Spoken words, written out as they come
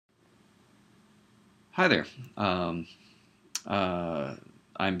Hi there. Um, uh,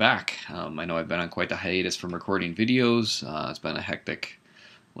 I'm back. I know I've been on quite the hiatus from recording videos. It's been a hectic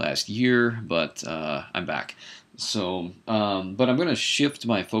last year, but I'm back. But I'm going to shift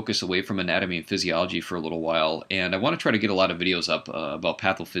my focus away from anatomy and physiology for a little while, and I want to try to get a lot of videos up about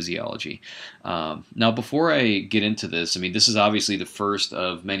pathophysiology. Now, before I get into this, this is obviously the first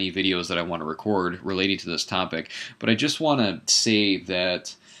of many videos that I want to record relating to this topic, but I just want to say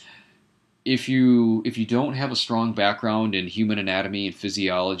that if you don't have a strong background in human anatomy and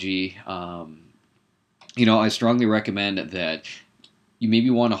physiology, I strongly recommend that you maybe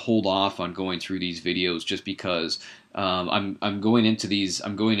want to hold off on going through these videos just because I'm going into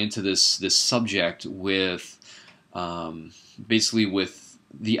this subject with basically with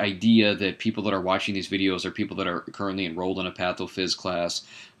the idea that people that are watching these videos are people that are currently enrolled in a pathophys class,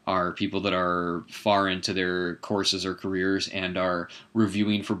 are people that are far into their courses or careers and are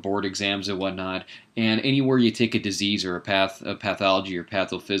reviewing for board exams and whatnot. And anywhere you take a disease or a pathology or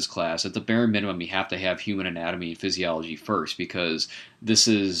pathophys class, at the bare minimum, you have to have human anatomy and physiology first, because this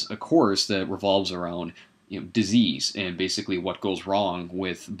is a course that revolves around disease and basically what goes wrong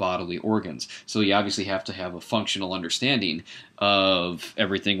with bodily organs. So you obviously have to have a functional understanding of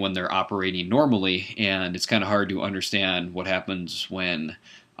everything when they're operating normally, and it's kind of hard to understand what happens when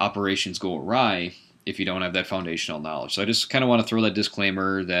operations go awry if you don't have that foundational knowledge. So I just kind of want to throw that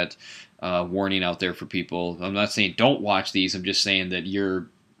disclaimer, that warning out there for people. I'm not saying don't watch these. I'm just saying that your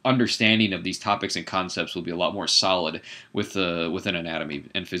understanding of these topics and concepts will be a lot more solid with an anatomy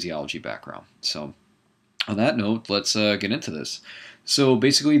and physiology background. So on that note, let's get into this. So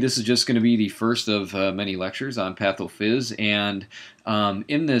basically, this is just going to be the first of many lectures on pathophys, and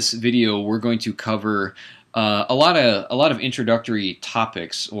in this video, we're going to cover a lot of introductory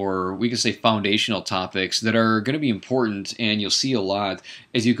topics, or we could say foundational topics, that are going to be important, and you'll see a lot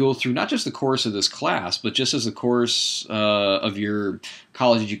as you go through not just the course of this class, but just as a course of your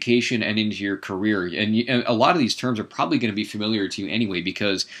college education and into your career. And a lot of these terms are probably going to be familiar to you anyway,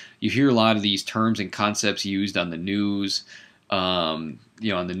 because you hear a lot of these terms and concepts used on the news. On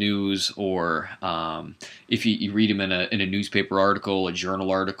the news, or if you read them in a newspaper article, a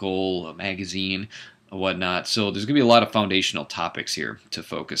journal article, a magazine, whatnot. So there's going to be a lot of foundational topics here to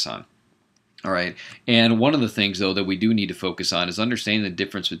focus on. All right, and one of the things, though, that we do need to focus on is understanding the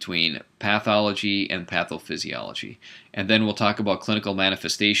difference between pathology and pathophysiology. And then we'll talk about clinical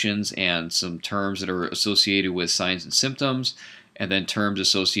manifestations and some terms that are associated with signs and symptoms, and then terms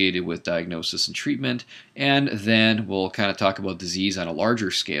associated with diagnosis and treatment. And then we'll kind of talk about disease on a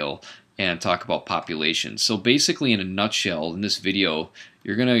larger scale and talk about populations. So basically, in a nutshell, in this video,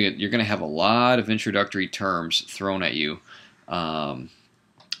 you're gonna have a lot of introductory terms thrown at you that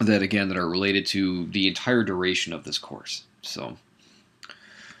are related to the entire duration of this course. So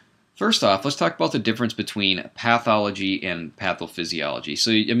first off, let's talk about the difference between pathology and pathophysiology.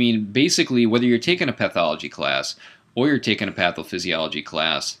 So basically, whether you're taking a pathology class or you're taking a pathophysiology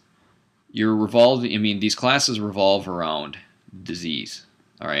class, these classes revolve around disease.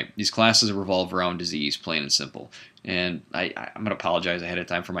 All right, these classes revolve around disease, plain and simple. And I'm going to apologize ahead of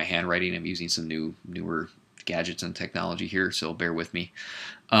time for my handwriting. I'm using some newer gadgets and technology here, so bear with me.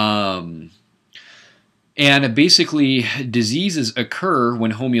 And basically, diseases occur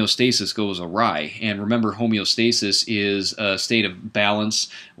when homeostasis goes awry. And remember, homeostasis is a state of balance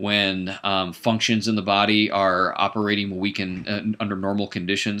when functions in the body are operating we can under normal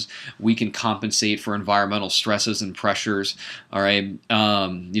conditions. We can compensate for environmental stresses and pressures. All right,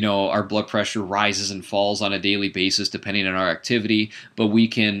 our blood pressure rises and falls on a daily basis depending on our activity, but we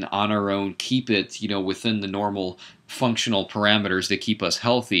can, on our own, keep it within the normal functional parameters that keep us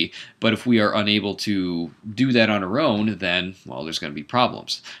healthy. But if we are unable to do that on our own, then, well, there's going to be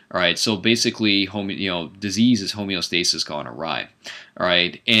problems. All right, so basically, disease is homeostasis gone awry. All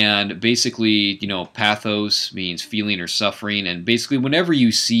right, and basically, pathos means feeling or suffering, and basically, whenever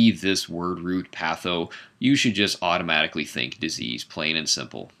you see this word root, patho, you should just automatically think disease, plain and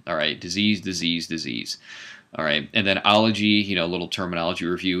simple. All right, disease, disease, disease. All right, and then ology, a little terminology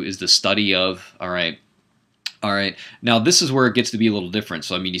review, is the study of. All right, now this is where it gets to be a little different.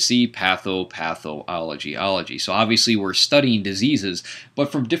 So, you see pathology, ology. So obviously we're studying diseases,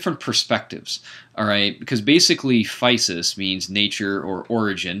 but from different perspectives. All right, because basically physis means nature or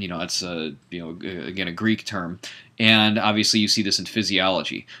origin. It's again a Greek term, and obviously you see this in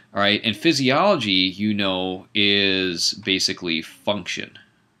physiology. All right, and physiology, is basically function.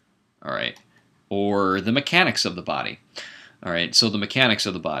 All right, or the mechanics of the body. All right, so the mechanics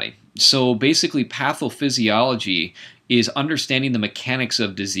of the body. So basically, pathophysiology is understanding the mechanics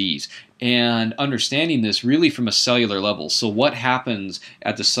of disease and understanding this really from a cellular level. So what happens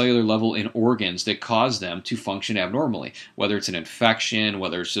at the cellular level in organs that cause them to function abnormally, whether it's an infection,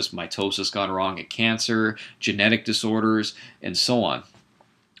 whether it's just mitosis gone wrong at cancer, genetic disorders, and so on.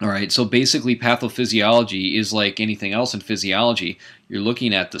 All right, so basically pathophysiology is like anything else in physiology. You're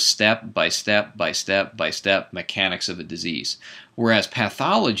looking at the step by step by step by step mechanics of a disease. Whereas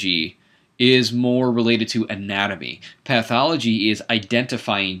pathology is more related to anatomy. Pathology is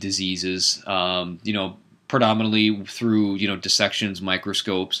identifying diseases, predominantly through, dissections,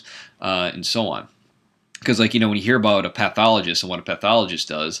 microscopes, and so on. Because, when you hear about a pathologist and what a pathologist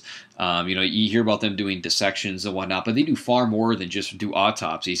does, you hear about them doing dissections and whatnot, but they do far more than just do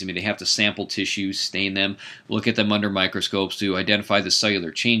autopsies. I mean, they have to sample tissues, stain them, look at them under microscopes to identify the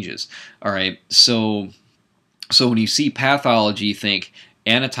cellular changes. All right, so when you see pathology, think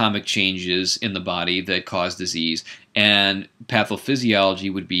anatomic changes in the body that cause disease, and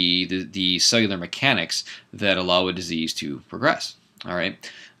pathophysiology would be the cellular mechanics that allow a disease to progress. All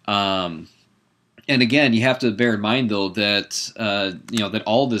right. And again, you have to bear in mind, though, that that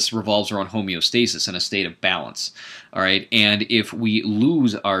all this revolves around homeostasis and a state of balance. All right, and if we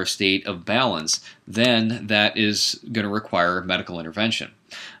lose our state of balance, then that is going to require medical intervention.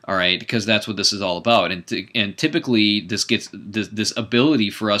 All right, because that's what this is all about. And typically, this ability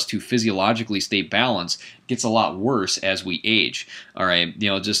for us to physiologically stay balanced gets a lot worse as we age. All right,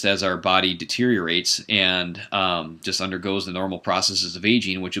 just as our body deteriorates and just undergoes the normal processes of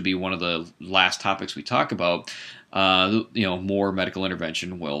aging, which will be one of the last topics we talk about. More medical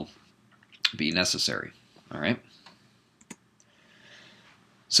intervention will be necessary. All right.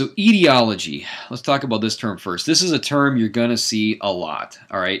 So etiology, let's talk about this term first. This is a term you're going to see a lot,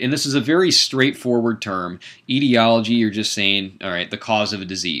 all right? And this is a very straightforward term. Etiology, you're just saying, all right, the cause of a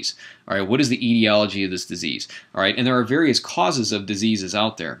disease. All right, what is the etiology of this disease? All right, and there are various causes of diseases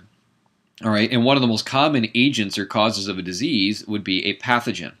out there. All right, and one of the most common agents or causes of a disease would be a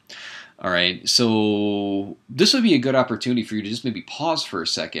pathogen. All right, so this would be a good opportunity for you to just maybe pause for a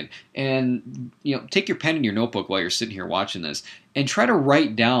second and take your pen and your notebook while you're sitting here watching this and try to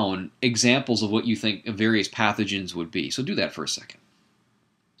write down examples of what you think various pathogens would be. So do that for a second.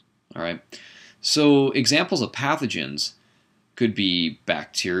 All right, so examples of pathogens could be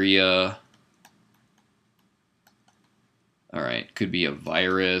bacteria. All right, could be a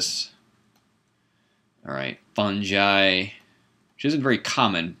virus. All right, fungi, which isn't very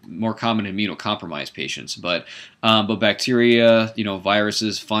common, more common in immunocompromised patients, but bacteria,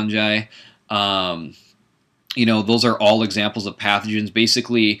 viruses, fungi, those are all examples of pathogens.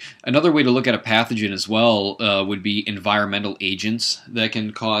 Basically, another way to look at a pathogen as well would be environmental agents that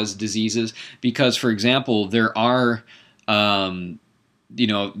can cause diseases, because, for example, there are, there's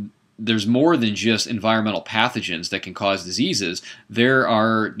more than just environmental pathogens that can cause diseases. There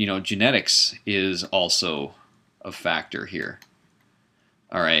are, genetics is also a factor here.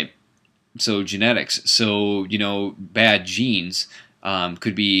 All right, so genetics. So, bad genes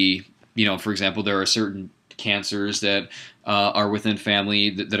could be, for example, there are certain cancers that are within family,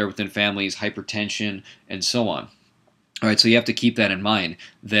 that are within families, hypertension, and so on. All right, so you have to keep that in mind,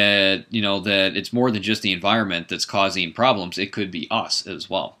 that that it's more than just the environment that's causing problems. It could be us as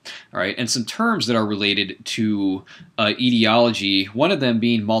well. All right, and some terms that are related to etiology, one of them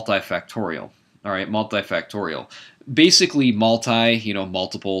being multifactorial. All right, multifactorial. Basically,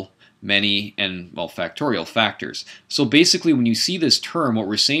 multiple, many, and, well, factorial factors. So basically, when you see this term, what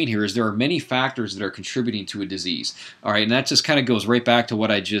we're saying here is there are many factors that are contributing to a disease. All right, and that just kind of goes right back to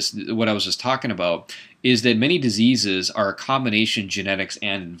what I was just talking about, is that many diseases are a combination genetics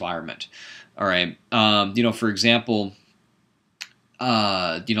and environment. All right, for example,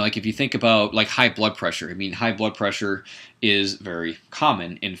 like if you think about like high blood pressure, I mean, high blood pressure is very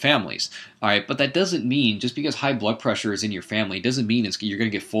common in families. All right, but that doesn't mean, just because high blood pressure is in your family, doesn't mean you're going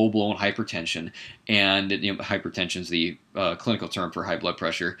to get full-blown hypertension. And hypertension is the clinical term for high blood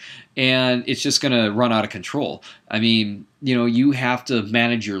pressure, and it's just going to run out of control. I mean, you have to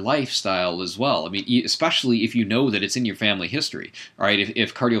manage your lifestyle as well. I mean, especially if you know that it's in your family history. All right,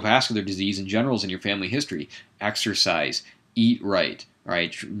 if cardiovascular disease in general is in your family history, exercise, eat right. All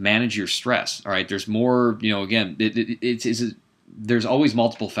right, manage your stress. All right, there's more. Again, there's always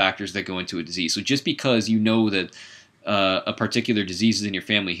multiple factors that go into a disease. So just because you know that a particular disease is in your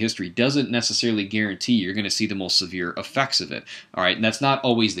family history doesn't necessarily guarantee you're going to see the most severe effects of it. All right, and that's not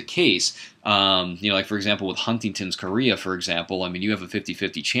always the case. Like for example with Huntington's chorea, for example, I mean, you have a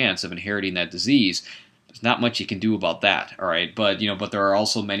 50-50 chance of inheriting that disease. There's not much you can do about that, all right? But but there are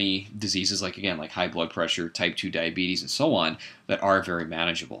also many diseases like high blood pressure, type 2 diabetes, and so on that are very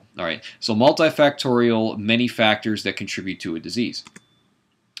manageable, all right? So multifactorial, many factors that contribute to a disease.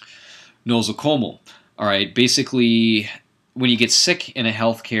 Nosocomial, all right? Basically, when you get sick in a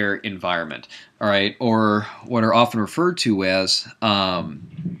healthcare environment, all right, or what are often referred to as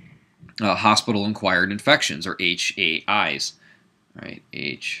hospital-acquired infections, or HAIs, right?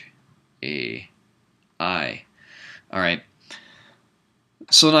 HAI. All right.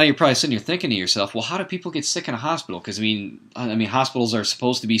 So now you're probably sitting here thinking to yourself, well, how do people get sick in a hospital? Because I mean, hospitals are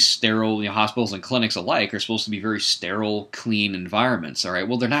supposed to be sterile. Hospitals and clinics alike are supposed to be very sterile, clean environments. All right.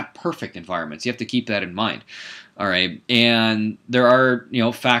 Well, they're not perfect environments. You have to keep that in mind. All right. And there are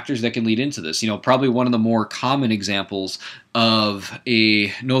factors that can lead into this. Probably one of the more common examples of a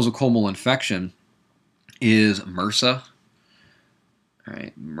nosocomial infection is MRSA. All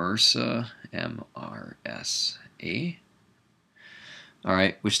right, MRSA, MRSA. All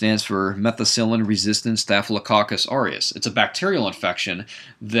right, which stands for methicillin-resistant Staphylococcus aureus. It's a bacterial infection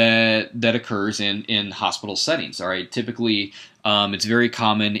that occurs in hospital settings. All right, typically it's very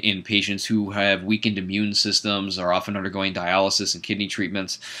common in patients who have weakened immune systems, are often undergoing dialysis and kidney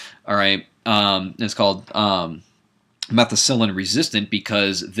treatments. All right, it's called methicillin-resistant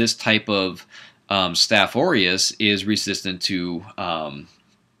because this type of Staph aureus is resistant to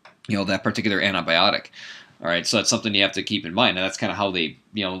that particular antibiotic. All right, so that's something you have to keep in mind, and that's kind of how they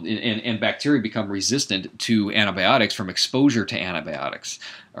and bacteria become resistant to antibiotics from exposure to antibiotics.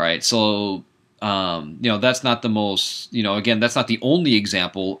 All right, so that's not the most again, that's not the only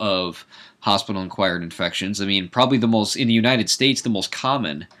example of hospital-acquired infections. I mean, probably the most in the United States, the most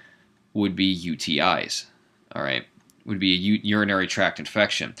common would be UTIs. All right, would be a urinary tract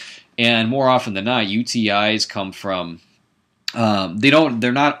infection. And more often than not, UTIs come from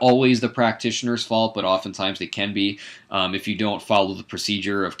they're not always the practitioner's fault, but oftentimes they can be if you don't follow the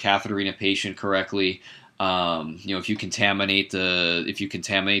procedure of cathetering a patient correctly. If you contaminate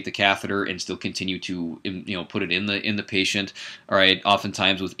the catheter and still continue to put it in the patient. All right,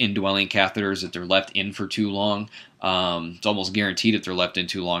 oftentimes with indwelling catheters, if they're left in for too long, it's almost guaranteed if they're left in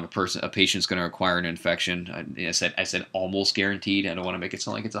too long, a patient's going to acquire an infection. I said almost guaranteed. I don't want to make it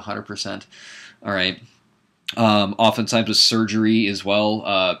sound like it's 100%. All right. Oftentimes with surgery as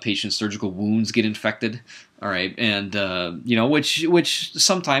well, patients' surgical wounds get infected. All right, and which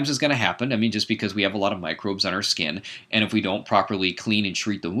sometimes is going to happen. I mean, just because we have a lot of microbes on our skin, and if we don't properly clean and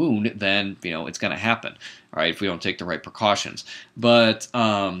treat the wound, then it's going to happen. All right, if we don't take the right precautions. But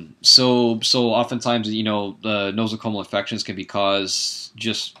so oftentimes the nosocomial infections can be caused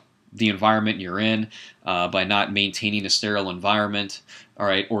just the environment you're in by not maintaining a sterile environment. All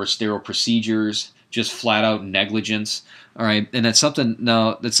right, or sterile procedures. Just flat out negligence. All right, and that's something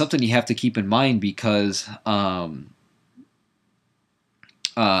you have to keep in mind because when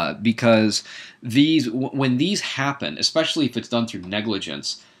these happen, especially if it's done through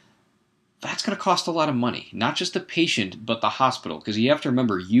negligence, that's going to cost a lot of money, not just the patient but the hospital. Because you have to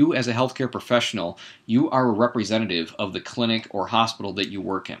remember, you as a healthcare professional, you are a representative of the clinic or hospital that you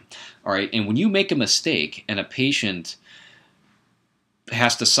work in. All right, and when you make a mistake and a patient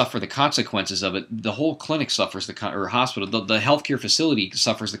has to suffer the consequences of it, the whole clinic suffers or hospital, the healthcare facility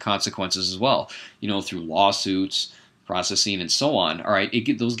suffers the consequences as well, through lawsuits, processing, and so on. All right,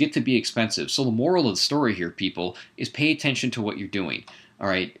 those get to be expensive. So the moral of the story here, people, is pay attention to what you're doing. All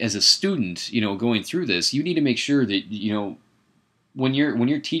right, as a student, going through this, you need to make sure that, when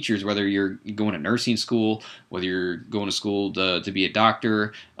you're teachers, whether you're going to nursing school, whether you're going to school to be a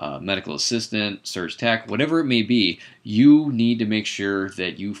doctor, medical assistant, surg tech, whatever it may be, you need to make sure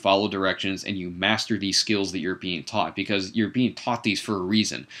that you follow directions and you master these skills that you're being taught, because you're being taught these for a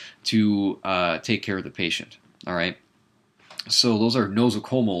reason, to take care of the patient. All right. So those are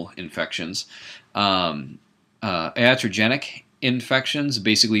nosocomial infections. Iatrogenic infections,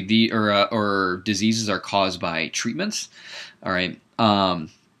 basically or diseases, are caused by treatments. All right,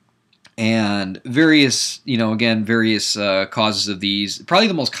 and various causes of these. Probably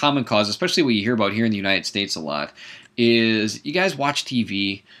the most common cause, especially what you hear about here in the United States a lot, is you guys watch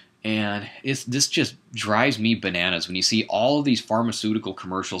TV, and this just drives me bananas when you see all of these pharmaceutical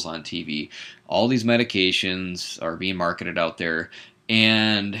commercials on TV. All these medications are being marketed out there.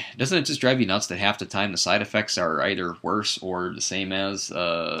 And doesn't it just drive you nuts that half the time the side effects are either worse or the same as,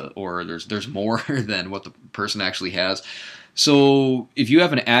 or there's more than what the person actually has? So if you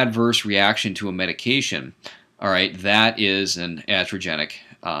have an adverse reaction to a medication, all right, that is an iatrogenic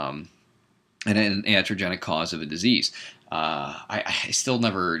cause of a disease. I still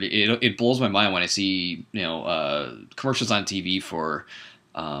never. It blows my mind when I see commercials on TV for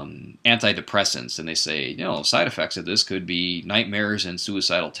antidepressants, and they say, side effects of this could be nightmares and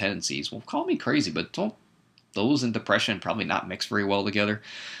suicidal tendencies. Well, call me crazy, but don't those and depression probably not mix very well together?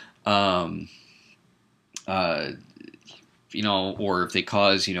 Um, uh, or if they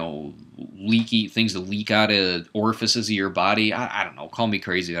cause, leaky things to leak out of orifices of your body. I don't know. Call me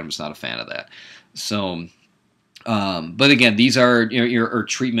crazy. I'm just not a fan of that. So, but again, these are your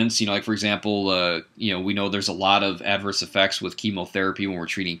treatments. Like for example, we know there's a lot of adverse effects with chemotherapy when we're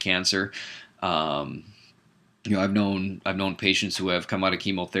treating cancer. I've known patients who have come out of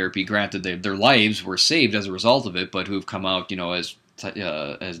chemotherapy. Granted, their lives were saved as a result of it, but who have come out, as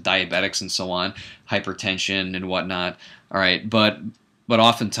diabetics and so on, hypertension and whatnot. All right, but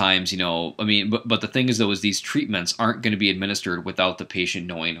oftentimes, but the thing is though, is these treatments aren't going to be administered without the patient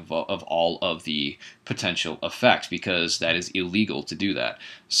knowing of all of the potential effects, because that is illegal to do that.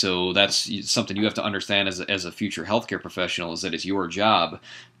 So that's something you have to understand as a future healthcare professional, is that it's your job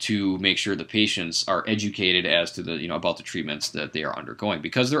to make sure the patients are educated as to the about the treatments that they are undergoing,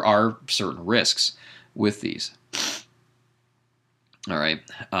 because there are certain risks with these. All right.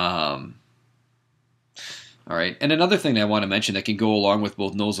 All right. And another thing that I want to mention that can go along with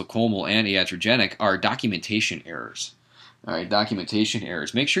both nosocomial and iatrogenic are documentation errors. All right, documentation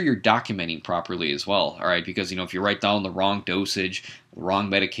errors. Make sure you're documenting properly as well. All right, because if you write down the wrong dosage, the wrong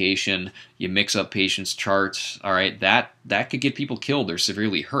medication, you mix up patients' charts. All right, that could get people killed or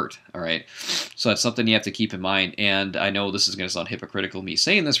severely hurt. All right, so that's something you have to keep in mind. And I know this is going to sound hypocritical, me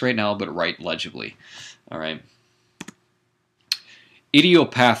saying this right now, but write legibly. All right.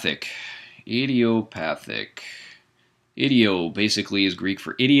 Idiopathic. Idio basically is Greek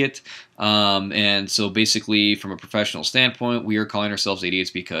for idiot. And so basically, from a professional standpoint, we are calling ourselves idiots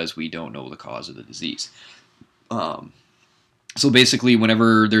because we don't know the cause of the disease. So basically,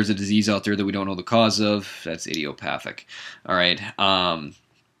 whenever there's a disease out there that we don't know the cause of, that's idiopathic. All right.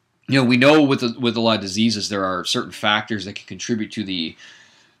 We know with a lot of diseases, there are certain factors that can contribute to the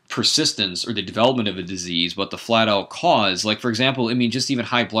persistence or the development of a disease, but the flat-out cause, like for example, just even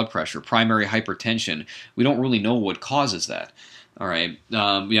high blood pressure, primary hypertension, we don't really know what causes that. All right,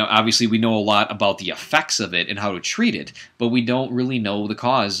 obviously we know a lot about the effects of it and how to treat it, but we don't really know the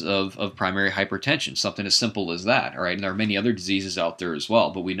cause of primary hypertension, something as simple as that. All right, and there are many other diseases out there as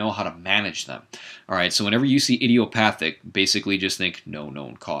well, but we know how to manage them. All right, so whenever you see idiopathic, basically just think no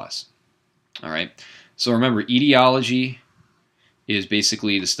known cause. All right, so remember, etiology is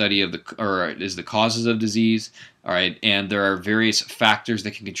basically the study of is the causes of disease. All right, and there are various factors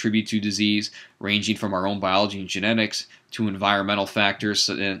that can contribute to disease, ranging from our own biology and genetics to environmental factors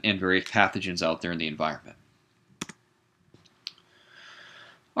and various pathogens out there in the environment.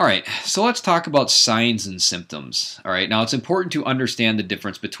 All right, so let's talk about signs and symptoms. All right, now it's important to understand the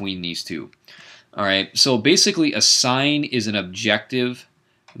difference between these two. All right, so basically a sign is an objective,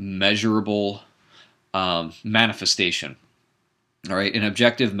 measurable manifestation. All right, an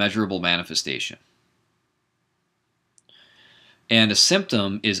objective, measurable manifestation. And a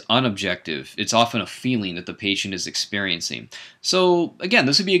symptom is unobjective. It's often a feeling that the patient is experiencing. So again,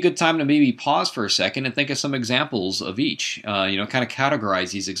 this would be a good time to maybe pause for a second and think of some examples of each. Kind of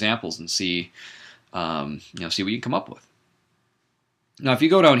categorize these examples and see, see what you can come up with. Now, if you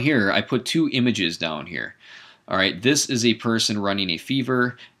go down here, I put two images down here. All right, this is a person running a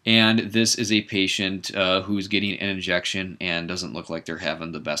fever, and this is a patient who's getting an injection and doesn't look like they're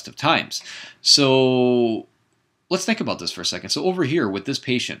having the best of times. So let's think about this for a second. So over here with this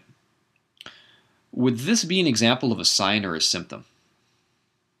patient, would this be an example of a sign or a symptom?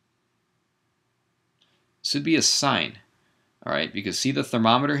 This would be a sign. All right, because see the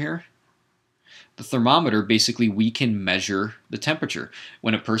thermometer here? The thermometer, basically, we can measure the temperature.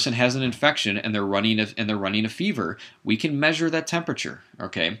 When a person has an infection and they're running a fever, we can measure that temperature.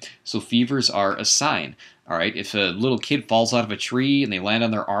 Okay, so fevers are a sign. All right, if a little kid falls out of a tree and they land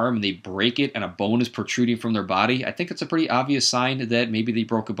on their arm and they break it and a bone is protruding from their body, I think it's a pretty obvious sign that maybe they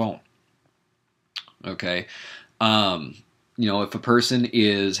broke a bone. Okay, if a person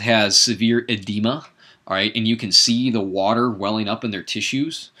has severe edema, all right, and you can see the water welling up in their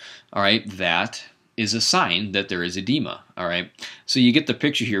tissues, all right, that is a sign that there is edema, all right? So you get the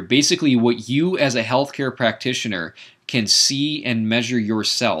picture here. Basically, what you as a healthcare practitioner can see and measure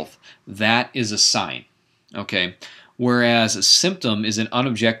yourself, that is a sign, okay? Whereas a symptom is an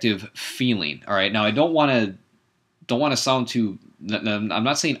unobjective feeling, all right? Now, I don't want to sound too, I'm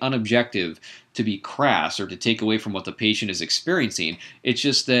not saying unobjective to be crass or to take away from what the patient is experiencing. It's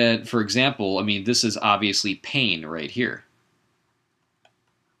just that, for example, this is obviously pain right here.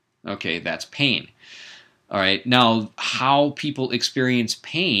 Okay, that's pain. All right, now how people experience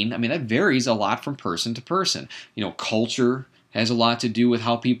pain, that varies a lot from person to person. Culture, has a lot to do with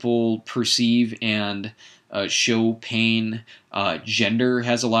how people perceive and show pain. Gender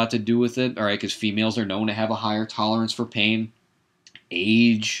has a lot to do with it, all right, because females are known to have a higher tolerance for pain.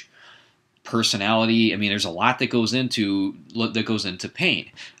 Age, personality. I mean, there's a lot that goes into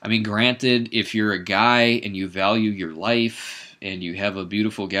pain. I mean, granted, if you're a guy and you value your life and you have a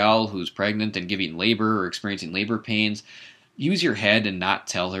beautiful gal who's pregnant and giving labor or experiencing labor pains, use your head and not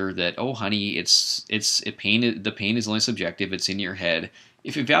tell her that, oh, honey, the pain is only subjective. It's in your head.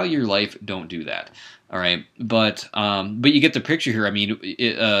 If you value your life, don't do that. All right, but you get the picture here. I mean,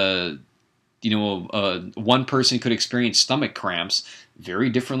 one person could experience stomach cramps very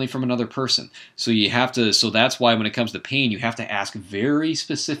differently from another person. So that's why when it comes to pain, you have to ask very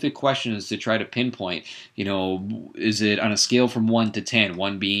specific questions to try to pinpoint, is it on a scale from 1 to 10,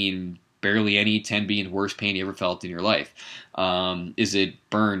 1 being barely any, 10 being the worst pain you ever felt in your life? Is it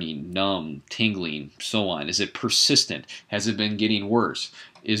burning, numb, tingling, so on? Is it persistent? Has it been getting worse?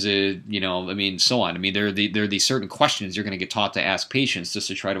 Is it, so on. I mean, there are these certain questions you're going to get taught to ask patients just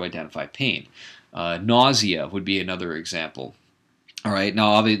to try to identify pain. Nausea would be another example. All right,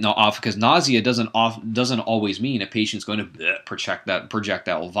 because nausea doesn't always mean a patient's going to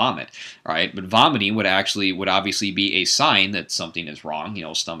projectile vomit. All right, but vomiting would obviously be a sign that something is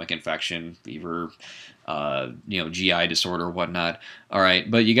wrong. Stomach infection, fever, GI disorder, whatnot. All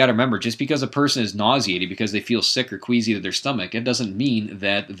right, but you got to remember, just because a person is nauseated because they feel sick or queasy to their stomach, it doesn't mean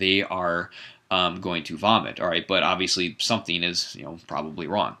that they are going to vomit. All right, but obviously something is probably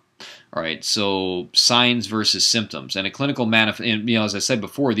wrong. All right, so signs versus symptoms, and as I said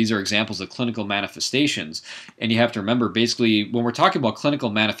before, these are examples of clinical manifestations, and you have to remember, basically, when we're talking about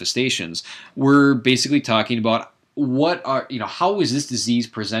clinical manifestations, we're basically talking about how is this disease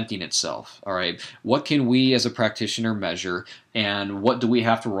presenting itself? All right, what can we as a practitioner measure, and what do we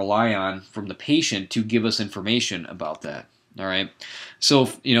have to rely on from the patient to give us information about that? All right, so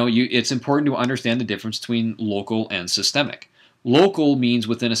it's important to understand the difference between local and systemic. Local means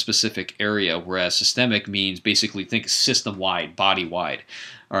within a specific area, whereas systemic means basically think system-wide, body-wide.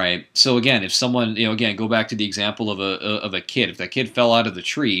 All right. So again, if someone, go back to the example of a kid. If that kid fell out of the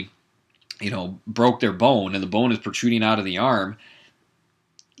tree, broke their bone, and the bone is protruding out of the arm,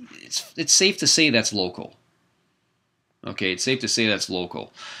 it's safe to say that's local. Okay, it's safe to say that's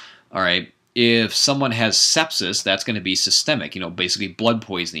local. All right. If someone has sepsis, that's going to be systemic. Basically blood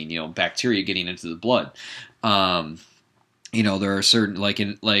poisoning. Bacteria getting into the blood. There are certain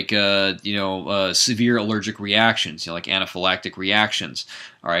severe allergic reactions, like anaphylactic reactions,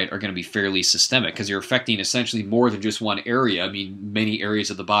 all right, are going to be fairly systemic because you're affecting essentially more than just one area. I mean, many areas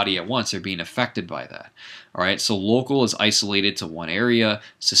of the body at once are being affected by that. All right, so local is isolated to one area.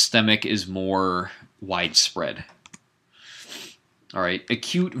 Systemic is more widespread. All right,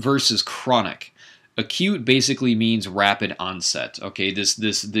 acute versus chronic. Acute basically means rapid onset. Okay,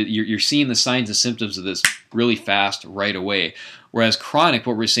 you're seeing the signs and symptoms of this really fast right away. Whereas chronic,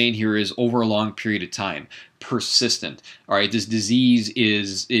 what we're saying here is over a long period of time, persistent. All right, this disease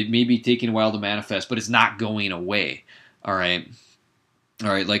it may be taking a while to manifest, but it's not going away. All right. All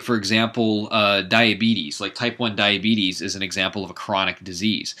right, like for example, diabetes, like type 1 diabetes is an example of a chronic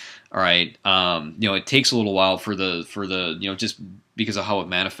disease. All right, it takes a little while for the just because of how it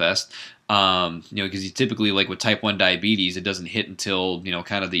manifests. Because you typically, like with type 1 diabetes, it doesn't hit until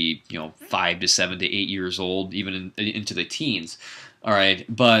kind of the 5 to 7 to 8 years old, even into the teens. All right,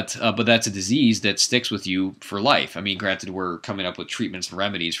 but that's a disease that sticks with you for life. I mean, granted, we're coming up with treatments and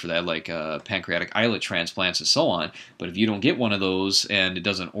remedies for that, like pancreatic islet transplants and so on. But if you don't get one of those, and it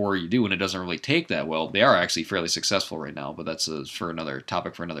doesn't, or you do, and it doesn't really take that well, they are actually fairly successful right now. But that's for another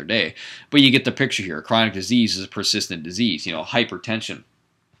topic for another day. But you get the picture here. Chronic disease is a persistent disease. Hypertension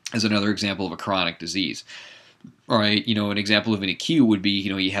is another example of a chronic disease. All right, an example of an acute would be,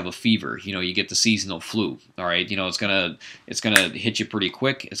 you have a fever, you get the seasonal flu. All right, it's gonna hit you pretty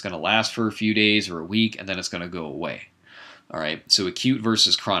quick. It's gonna last for a few days or a week, and then it's gonna go away. All right, so acute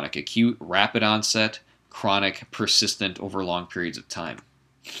versus chronic. Acute, rapid onset. Chronic, persistent over long periods of time.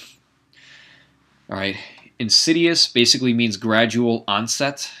 All right, insidious basically means gradual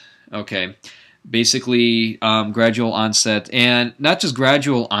onset. Okay. Basically, gradual onset, and not just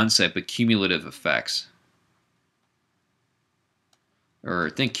gradual onset, but cumulative effects.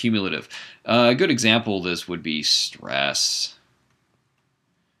 Or think cumulative. A good example of this would be stress.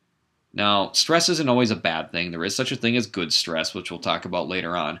 Now, stress isn't always a bad thing. There is such a thing as good stress, which we'll talk about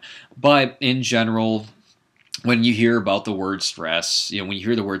later on. But in general, when you hear about the word stress, when you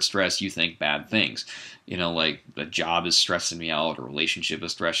hear the word stress, you think bad things. Like a job is stressing me out, a relationship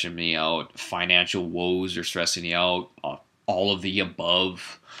is stressing me out, financial woes are stressing me out, all of the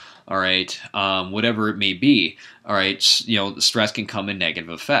above. all right, whatever it may be, all right, stress can come in negative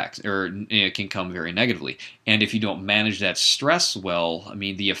effects, or it can come very negatively. And if you don't manage that stress well, I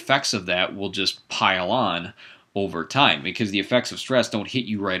mean, the effects of that will just pile on over time, because the effects of stress don't hit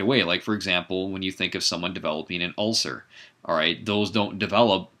you right away. Like, for example, when you think of someone developing an ulcer, all right, those don't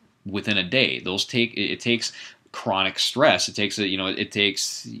develop within a day. It takes chronic stress. It takes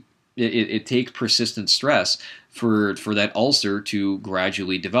it takes persistent stress for that ulcer to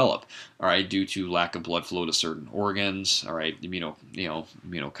gradually develop, all right, due to lack of blood flow to certain organs, all right,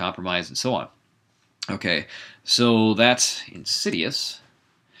 immunocompromise and so on. Okay, so that's insidious.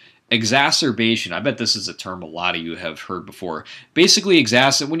 Exacerbation. I bet this is a term a lot of you have heard before. Basically,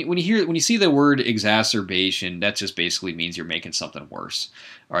 when you see the word exacerbation, that just basically means you're making something worse.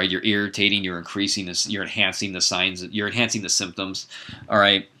 All right, you're irritating, you're increasing this, you're enhancing the signs, you're enhancing the symptoms. All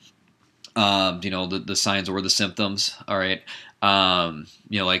right, the signs or the symptoms. All right,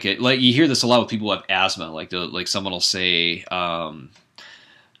 like you hear this a lot with people who have asthma. Like someone will say, I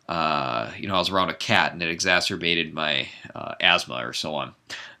was around a cat and it exacerbated my asthma or so on.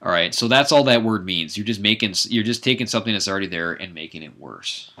 All right, so that's all that word means. You're just taking something that's already there and making it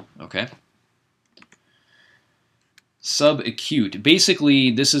worse. Okay. Subacute. Basically,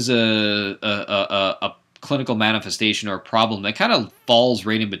 this is a clinical manifestation or a problem that kind of falls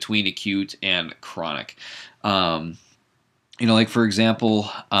right in between acute and chronic. Like for example,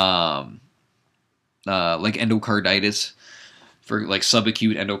 like endocarditis. For like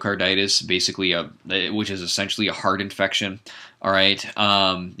subacute endocarditis, basically which is essentially a heart infection. All right,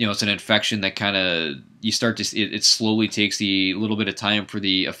 it's an infection that kind of it slowly takes a little bit of time for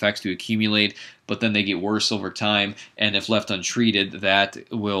the effects to accumulate, but then they get worse over time. And if left untreated, that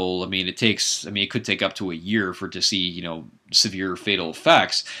will, it could take up to a year for it to see, severe fatal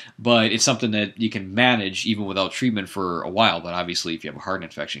effects. But it's something that you can manage even without treatment for a while. But obviously, if you have a heart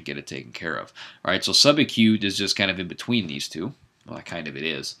infection, get it taken care of. All right, so subacute is just kind of in between these two. Well, kind of it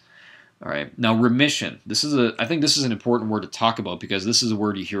is. All right. Now, remission. I think this is an important word to talk about because this is a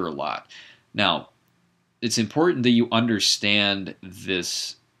word you hear a lot. Now, it's important that you understand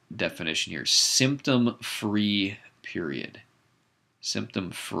this definition here. Symptom-free period.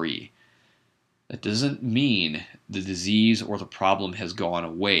 Symptom-free. That doesn't mean the disease or the problem has gone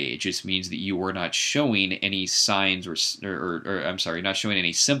away. It just means that you are not showing any signs not showing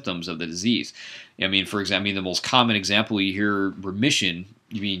any symptoms of the disease. For example, the most common example you hear remission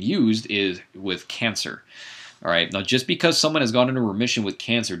being used is with cancer. All right. Now, just because someone has gone into remission with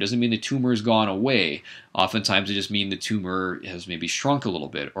cancer doesn't mean the tumor has gone away. Oftentimes, it just means the tumor has maybe shrunk a little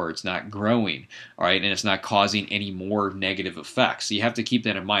bit, or it's not growing. All right, and it's not causing any more negative effects. So you have to keep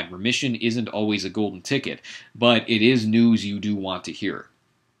that in mind. Remission isn't always a golden ticket, but it is news you do want to hear.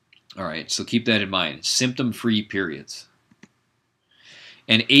 All right, so keep that in mind. Symptom-free periods.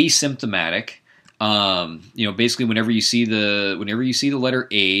 And asymptomatic. Basically, whenever you see the letter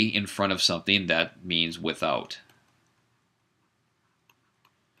A in front of something, that means without.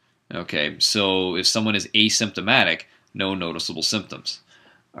 Okay, so if someone is asymptomatic, no noticeable symptoms.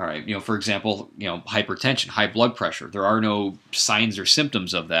 All right, for example, hypertension, high blood pressure. There are no signs or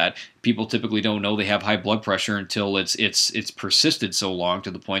symptoms of that. People typically don't know they have high blood pressure until it's persisted so long to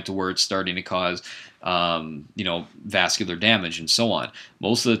the point to where it's starting to cause vascular damage and so on.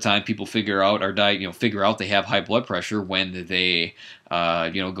 Most of the time, people figure out they have high blood pressure when they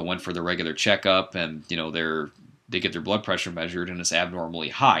go in for the regular checkup and they get their blood pressure measured and it's abnormally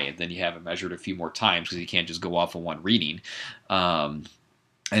high, and then you have it measured a few more times because you can't just go off of one reading.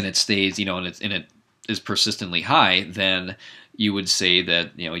 And it stays, and it is persistently high, then you would say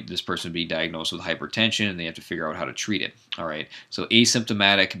that this person would be diagnosed with hypertension and they have to figure out how to treat it. All right. So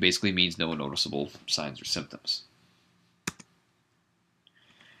asymptomatic basically means no noticeable signs or symptoms.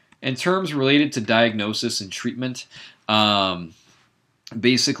 In terms related to diagnosis and treatment,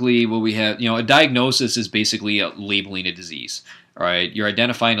 basically what we have, a diagnosis is basically labeling a disease. All right, you're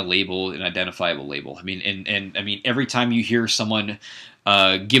identifying an identifiable label. Every time you hear someone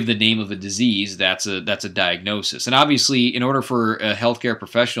give the name of a disease, that's a diagnosis. And obviously, in order for a healthcare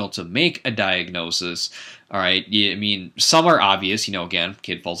professional to make a diagnosis, all right, some are obvious. Again,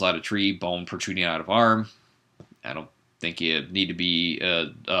 kid falls out of tree, bone protruding out of arm. I don't think you need to be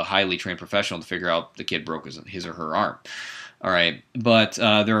a highly trained professional to figure out the kid broke his or her arm. All right, but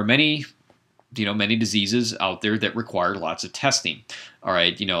there are many diseases out there that require lots of testing. All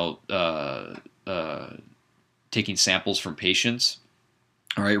right, taking samples from patients,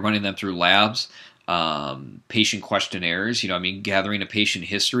 all right, running them through labs, patient questionnaires, gathering a patient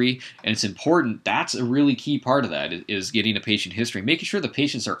history. And it's important, that's a really key part of that, is getting a patient history, making sure the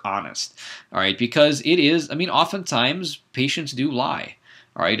patients are honest, all right, because it is, oftentimes patients do lie.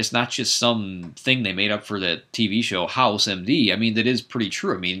 All right, it's not just some thing they made up for the TV show House MD. I mean, that is pretty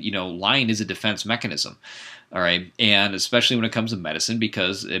true. I mean, lying is a defense mechanism. All right, and especially when it comes to medicine,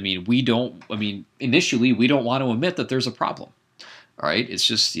 because initially we don't want to admit that there's a problem. All right, it's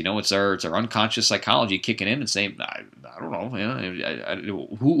just it's our unconscious psychology kicking in and saying, I don't know,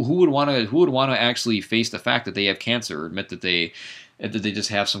 who would want to actually face the fact that they have cancer, or admit that they just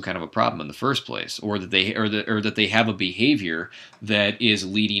have some kind of a problem in the first place, or that they have a behavior that is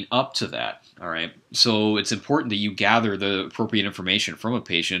leading up to that. All right, so it's important that you gather the appropriate information from a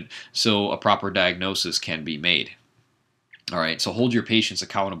patient so a proper diagnosis can be made. All right, so hold your patients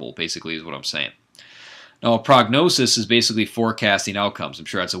accountable, basically, is what I'm saying. Now, a prognosis is basically forecasting outcomes. I'm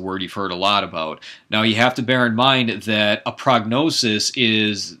sure that's a word you've heard a lot about. Now, you have to bear in mind that a prognosis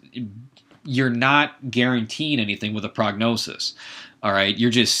is, you're not guaranteeing anything with a prognosis. All right,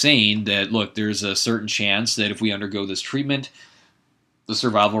 you're just saying that, look, there's a certain chance that if we undergo this treatment, the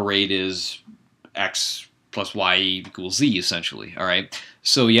survival rate is X plus Y equals Z, essentially. All right,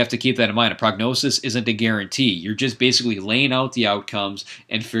 so you have to keep that in mind. A prognosis isn't a guarantee. You're just basically laying out the outcomes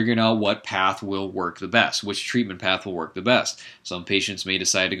and figuring out what path will work the best, which treatment path will work the best. Some patients may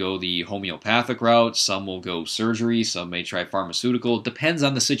decide to go the homeopathic route. Some will go surgery. Some may try pharmaceutical. It depends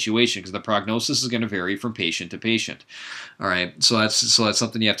on the situation, because the prognosis is going to vary from patient to patient. All right, so that's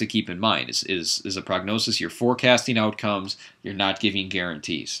something you have to keep in mind. Is a prognosis, you're forecasting outcomes. You're not giving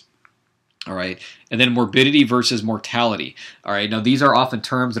guarantees. All right, and then morbidity versus mortality. All right, now these are often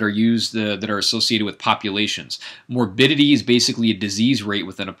terms that are used that are associated with populations. Morbidity is basically a disease rate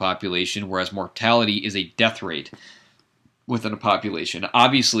within a population, whereas mortality is a death rate within a population.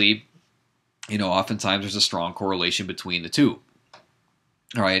 Obviously, oftentimes there's a strong correlation between the two.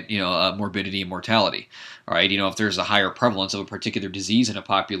 All right, morbidity and mortality. All right, if there's a higher prevalence of a particular disease in a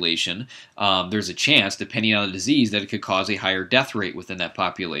population, there's a chance, depending on the disease, that it could cause a higher death rate within that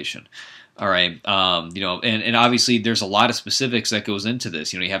population. All right, and obviously there's a lot of specifics that goes into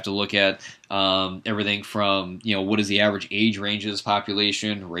this. You have to look at everything from, what is the average age range of this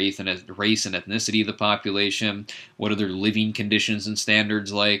population, race and ethnicity of the population, what are their living conditions and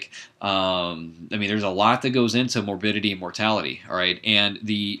standards like. There's a lot that goes into morbidity and mortality. All right, and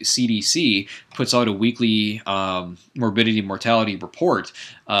the CDC puts out a weekly morbidity and mortality report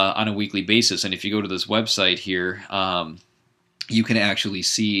on a weekly basis. And if you go to this website here, you can actually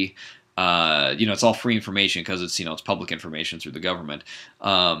see. It's all free information because it's public information through the government.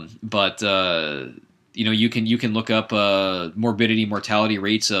 You can look up morbidity, mortality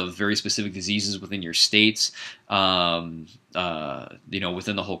rates of very specific diseases within your states. Within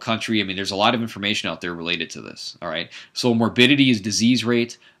the whole country. There's a lot of information out there related to this. All right. So morbidity is disease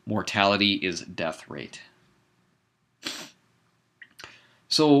rate. Mortality is death rate.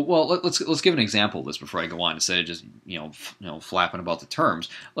 So, well, let's give an example of this before I go on, instead of just flapping about the terms.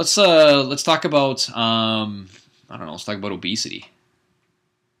 Let's talk about let's talk about obesity.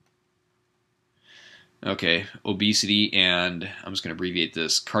 Okay, obesity, and I'm just going to abbreviate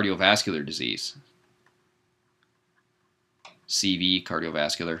this: cardiovascular disease. CV,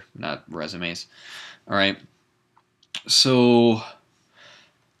 cardiovascular, not resumes. All right. So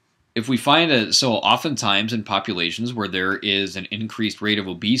if we find so oftentimes in populations where there is an increased rate of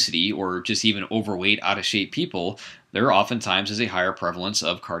obesity, or just even overweight, out of shape people, there oftentimes is a higher prevalence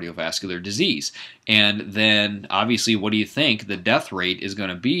of cardiovascular disease. And then obviously, what do you think the death rate is going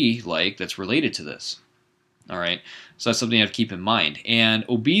to be like that's related to this? All right, so that's something you have to keep in mind. And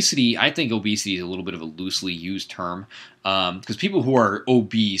obesity, I think obesity is a little bit of a loosely used term, because people who are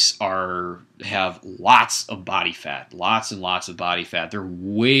obese have lots of body fat, lots and lots of body fat. They're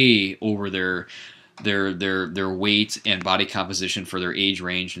way over their weight and body composition for their age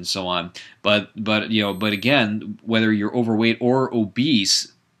range and so on. But again, whether you're overweight or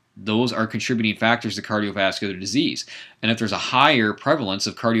obese, those are contributing factors to cardiovascular disease. And if there's a higher prevalence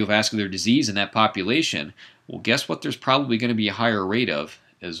of cardiovascular disease in that population, well, guess what? There's probably going to be a higher rate of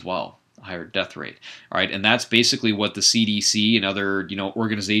as well, a higher death rate. All right, and that's basically what the CDC and other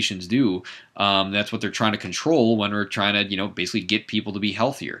organizations do. That's what they're trying to control when we're trying to basically get people to be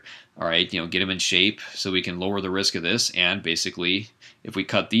healthier. All right, get them in shape so we can lower the risk of this. And basically, if we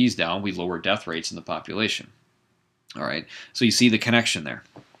cut these down, we lower death rates in the population. All right, so you see the connection there.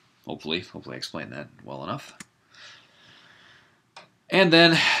 Hopefully I explained that well enough. And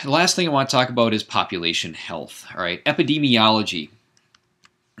then the last thing I want to talk about is population health. All right, epidemiology.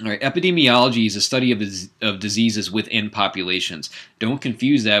 All right, epidemiology is a study of diseases within populations. Don't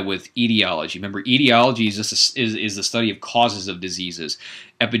confuse that with etiology. Remember, etiology is just is the study of causes of diseases.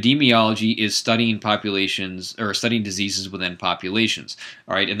 Epidemiology is studying populations or studying diseases within populations.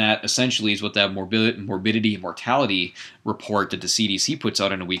 All right, and that essentially is what that morbidity and mortality report that the CDC puts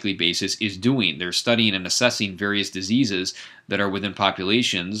out on a weekly basis is doing. They're studying and assessing various diseases that are within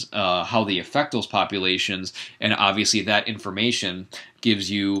populations, how they affect those populations, and obviously that information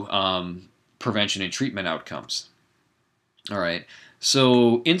gives you prevention and treatment outcomes. All right.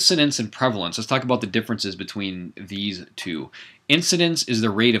 So incidence and prevalence. Let's talk about the differences between these two. Incidence is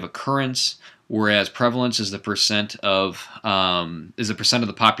the rate of occurrence, whereas prevalence is the percent of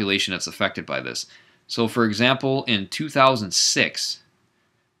the population that's affected by this. So, for example, in 2006,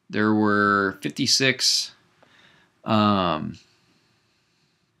 there were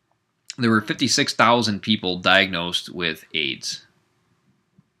 56,000 people diagnosed with AIDS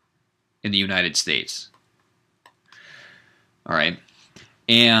in the United States. All right.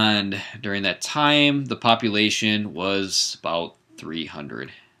 And during that time, the population was about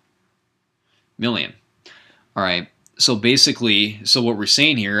 300 million. All right. So basically, what we're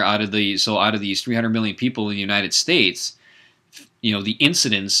saying here, out of these 300 million people in the United States, the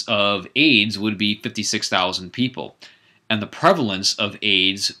incidence of AIDS would be 56,000 people. And the prevalence of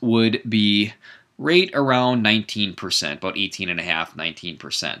AIDS would be right around 19%, about 18.5%,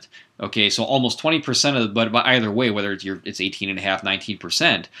 19%. Okay, so almost 20% of, but either way, whether it's 18.5%,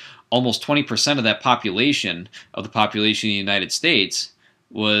 19%, almost 20% of that population, of the population in the United States,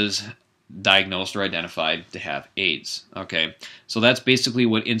 was diagnosed or identified to have AIDS. Okay, so that's basically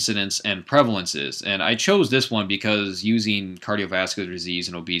what incidence and prevalence is. And I chose this one because using cardiovascular disease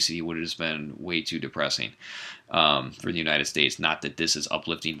and obesity would have just been way too depressing for the United States. Not that this is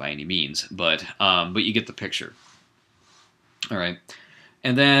uplifting by any means, but you get the picture. All right,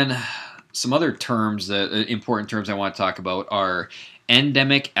 and then some other terms, important terms I want to talk about are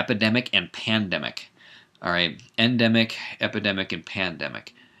endemic, epidemic, and pandemic. All right, endemic, epidemic, and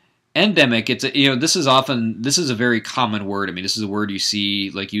pandemic. Endemic, this is a very common word. I mean, this is a word you see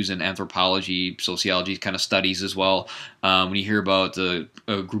like used in anthropology, sociology kind of studies as well. When you hear about a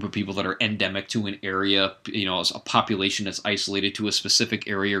group of people that are endemic to an area, a population that's isolated to a specific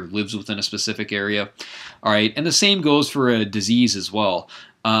area or lives within a specific area. All right, and the same goes for a disease as well.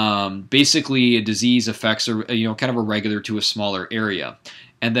 Basically, a disease affects kind of a regular to a smaller area,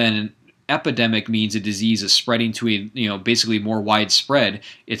 and then epidemic means a disease is spreading to basically more widespread.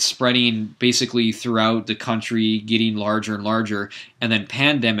 It's spreading basically throughout the country, getting larger and larger. And then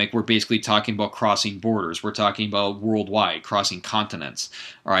pandemic, we're basically talking about crossing borders. We're talking about worldwide, crossing continents.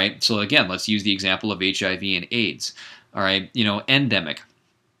 All right. So again, let's use the example of HIV and AIDS. All right. Endemic.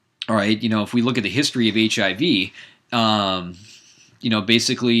 All right. If we look at the history of HIV,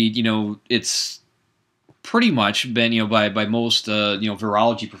 basically, it's pretty much been, by most,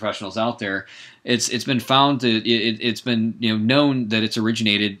 virology professionals out there, it's been found that it's been, known that it's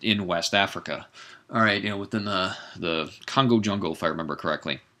originated in West Africa. All right, within the Congo jungle, if I remember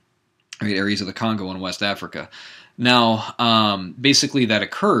correctly, right, areas of the Congo in West Africa. Now, basically that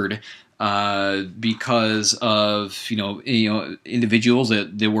occurred because of, individuals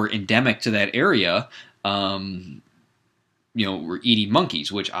that were endemic to that area, were eating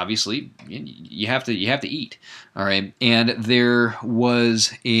monkeys, which obviously you have to eat. All right, and there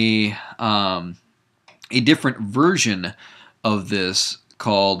was a different version of this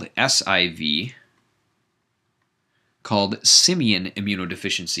called SIV, called simian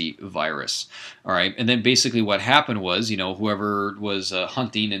immunodeficiency virus. All right, and then basically what happened was, whoever was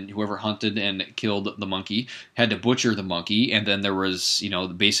hunting and whoever hunted and killed the monkey had to butcher the monkey, and then there was,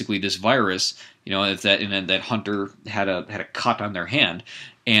 basically this virus, if that hunter had a cut on their hand,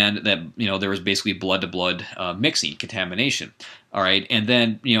 and that there was basically blood to blood mixing, contamination. All right, and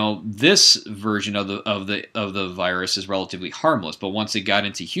then this version of the virus is relatively harmless, but once it got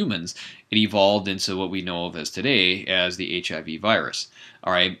into humans, it evolved into what we know of as today as the HIV virus.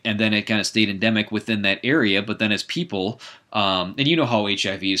 All right, and then it kind of stayed endemic within that area, but then as people, and how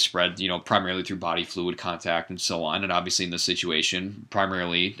HIV is spread, primarily through body fluid contact and so on, and obviously in this situation,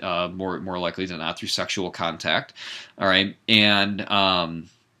 primarily more likely than not through sexual contact. All right, and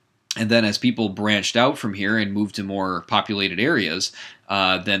then as people branched out from here and moved to more populated areas,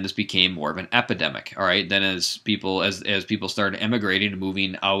 then this became more of an epidemic. All right. Then as people started emigrating and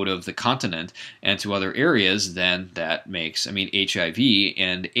moving out of the continent and to other areas, then that makes, HIV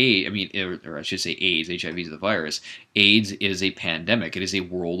and or I should say AIDS. HIV is the virus. AIDS is a pandemic. It is a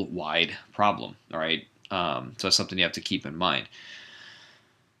worldwide problem. All right. So that's something you have to keep in mind.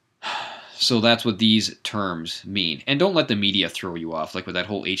 So that's what these terms mean. And don't let the media throw you off, like with that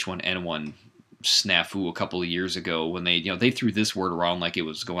whole H1N1 snafu a couple of years ago when they threw this word around like it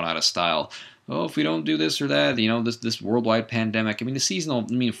was going out of style. Oh, if we don't do this or that, this worldwide pandemic. I mean, the seasonal,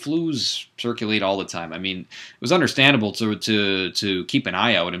 flus circulate all the time. I mean, it was understandable to keep an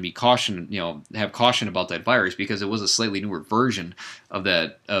eye out and be have caution about that virus because it was a slightly newer version of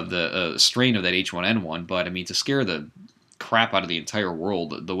the strain of that H1N1. But I mean, to scare the crap out of the entire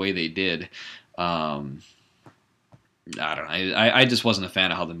world the way they did, I don't know. I just wasn't a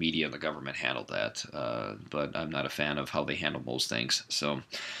fan of how the media and the government handled that, but I'm not a fan of how they handle most things. So,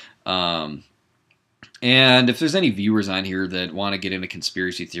 and if there's any viewers on here that want to get into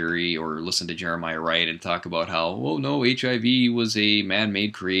conspiracy theory or listen to Jeremiah Wright and talk about how, oh no, HIV was a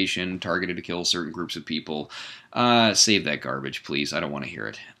man-made creation targeted to kill certain groups of people, save that garbage, please. I don't want to hear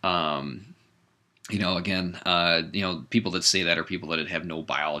it. People that say that are people that have no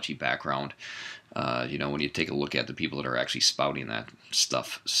biology background. When you take a look at the people that are actually spouting that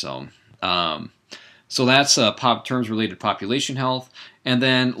stuff. So that's terms related to population health. And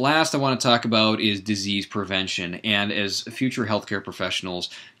then last I want to talk about is disease prevention. And as future healthcare professionals,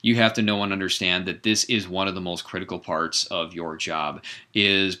 you have to know and understand that this is one of the most critical parts of your job,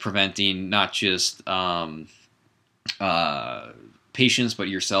 is preventing not just patients, but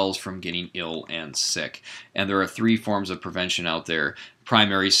yourselves from getting ill and sick. And there are 3 forms of prevention out there: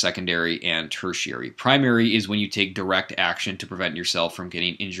 primary, secondary, and tertiary. Primary is when you take direct action to prevent yourself from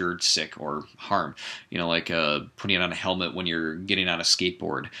getting injured, sick, or harm. Like putting on a helmet when you're getting on a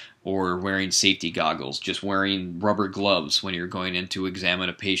skateboard, or wearing safety goggles, just wearing rubber gloves when you're going in to examine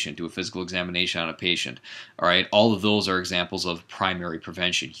a patient, do a physical examination on a patient. All right, all of those are examples of primary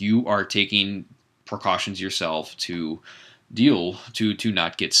prevention. You are taking precautions yourself to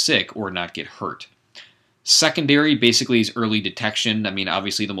not get sick or not get hurt. Secondary basically is early detection. I mean,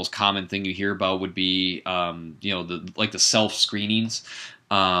 obviously the most common thing you hear about would be, the self screenings.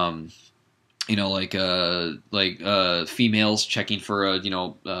 Females checking for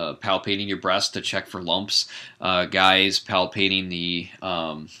palpating your breast to check for lumps. Guys palpating the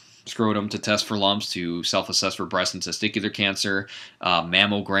scrotum to test for lumps, to self-assess for breast and testicular cancer,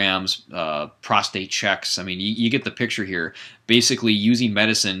 mammograms, prostate checks. I mean, you get the picture here. Basically, using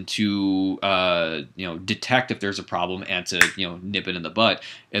medicine to detect if there's a problem and to nip it in the butt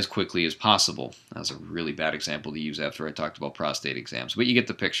as quickly as possible. That was a really bad example to use after I talked about prostate exams, but you get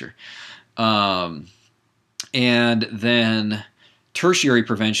the picture. And then tertiary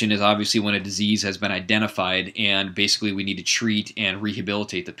prevention is obviously when a disease has been identified and basically we need to treat and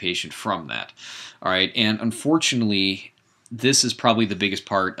rehabilitate the patient from that. All right, and unfortunately, this is probably the biggest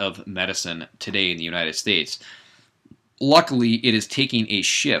part of medicine today in the United States. Luckily, it is taking a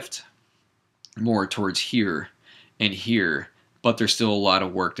shift more towards here and here, but there's still a lot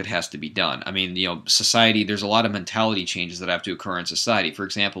of work that has to be done. I mean, society, there's a lot of mentality changes that have to occur in society. For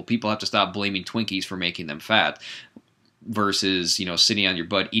example, people have to stop blaming Twinkies for making them fat, versus sitting on your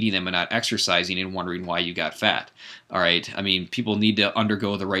butt eating them and not exercising and wondering why you got fat. All right, I mean, people need to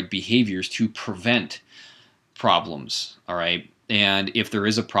undergo the right behaviors to prevent problems. All right, and if there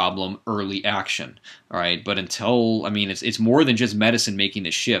is a problem, early action. All right, but it's more than just medicine making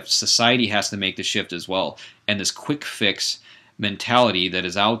the shift. Society has to make the shift as well, and this quick fix mentality that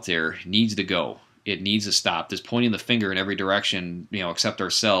is out there needs to go. It needs to stop. This pointing the finger in every direction, except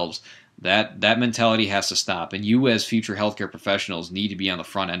ourselves. That mentality has to stop, and you as future healthcare professionals need to be on the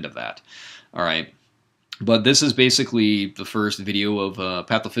front end of that. All right, but this is basically the first video of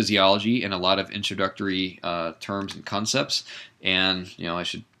pathophysiology and a lot of introductory terms and concepts. And I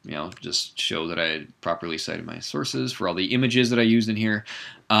should just show that I properly cited my sources for all the images that I used in here.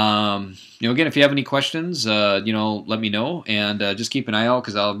 Again, if you have any questions, let me know, and just keep an eye out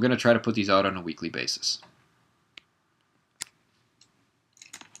because I'm going to try to put these out on a weekly basis.